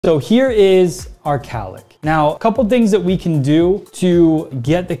So here is our cowlick. Now, a couple things that we can do to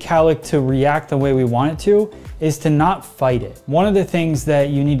get the cowlick to react the way we want it to is to not fight it. One of the things that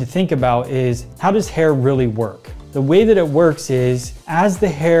you need to think about is, how does hair really work? The way that it works is, as the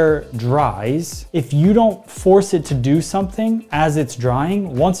hair dries, if you don't force it to do something as it's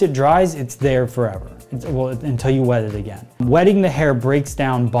drying, once it dries, it's there forever. Well, until you wet it again. Wetting the hair breaks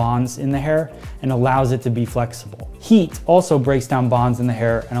down bonds in the hair and allows it to be flexible. Heat also breaks down bonds in the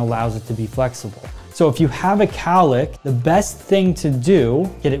hair and allows it to be flexible. So if you have a cowlick, the best thing to do,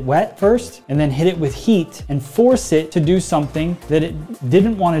 get it wet first and then hit it with heat and force it to do something that it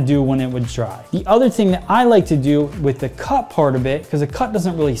didn't want to do when it would dry. The other thing that I like to do with the cut part of it, because a cut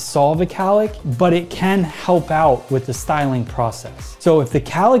doesn't really solve a cowlick, but it can help out with the styling process. So if the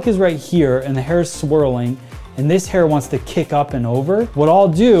cowlick is right here and the hair is swirling and this hair wants to kick up and over, what I'll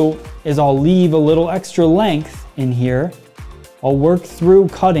do is I'll leave a little extra length in here. I'll work through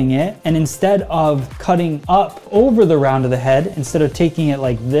cutting it, and instead of cutting up over the round of the head, instead of taking it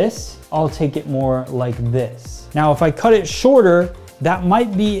like this, I'll take it more like this. Now, if I cut it shorter, that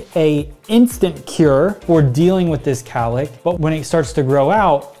might be an instant cure for dealing with this cowlick, but when it starts to grow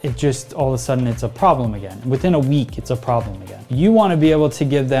out, it just, all of a sudden, it's a problem again. Within a week, it's a problem again. You wanna be able to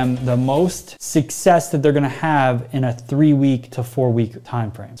give them the most success that they're gonna have in a 3-week to 4-week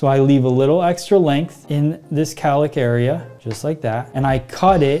time frame. So I leave a little extra length in this cowlick area, just like that, and I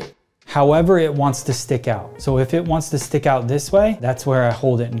cut it however it wants to stick out. So if it wants to stick out this way, that's where I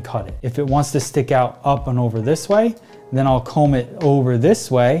hold it and cut it. If it wants to stick out up and over this way, then I'll comb it over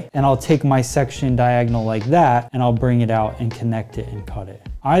this way and I'll take my section diagonal like that and I'll bring it out and connect it and cut it.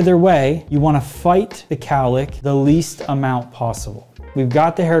 Either way, you want to fight the cowlick the least amount possible. We've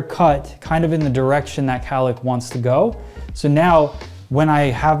got the hair cut kind of in the direction that cowlick wants to go. So now when I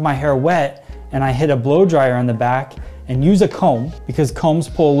have my hair wet and I hit a blow dryer on the back, and use a comb, because combs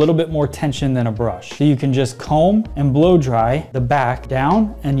pull a little bit more tension than a brush. So you can just comb and blow dry the back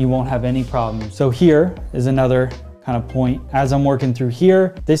down and you won't have any problems. So here is another kind of point. As I'm working through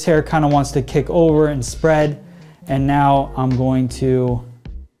here, this hair kind of wants to kick over and spread. And now I'm going to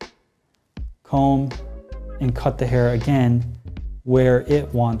comb and cut the hair again where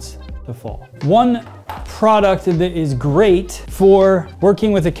it wants to fall. One product that is great for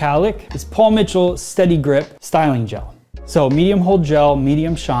working with a cowlick is Paul Mitchell Steady Grip Styling Gel. So medium hold gel,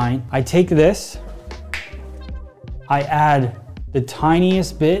 medium shine. I take this, I add the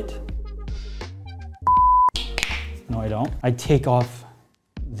tiniest bit. No, I don't. I take off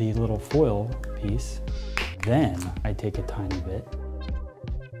the little foil piece. Then I take a tiny bit.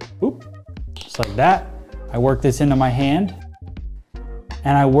 Oop, just like that. I work this into my hand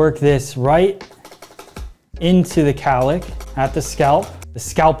and I work this right into the cowlick at the scalp. The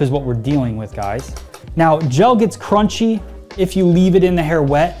scalp is what we're dealing with, guys. Now, gel gets crunchy if you leave it in the hair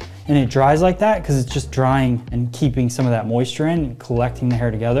wet and it dries like that, because it's just drying and keeping some of that moisture in and collecting the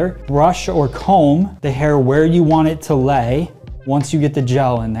hair together. Brush or comb the hair where you want it to lay once you get the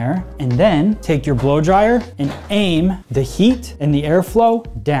gel in there, and then take your blow dryer and aim the heat and the airflow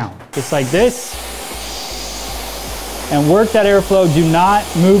down. Just like this, and work that airflow. Do not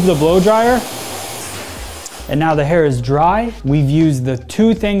move the blow dryer. And now the hair is dry. We've used the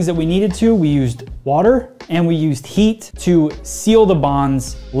two things that we needed to. We used water and we used heat to seal the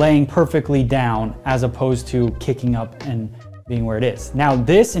bonds, laying perfectly down as opposed to kicking up and being where it is. Now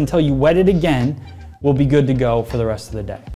this, until you wet it again, will be good to go for the rest of the day.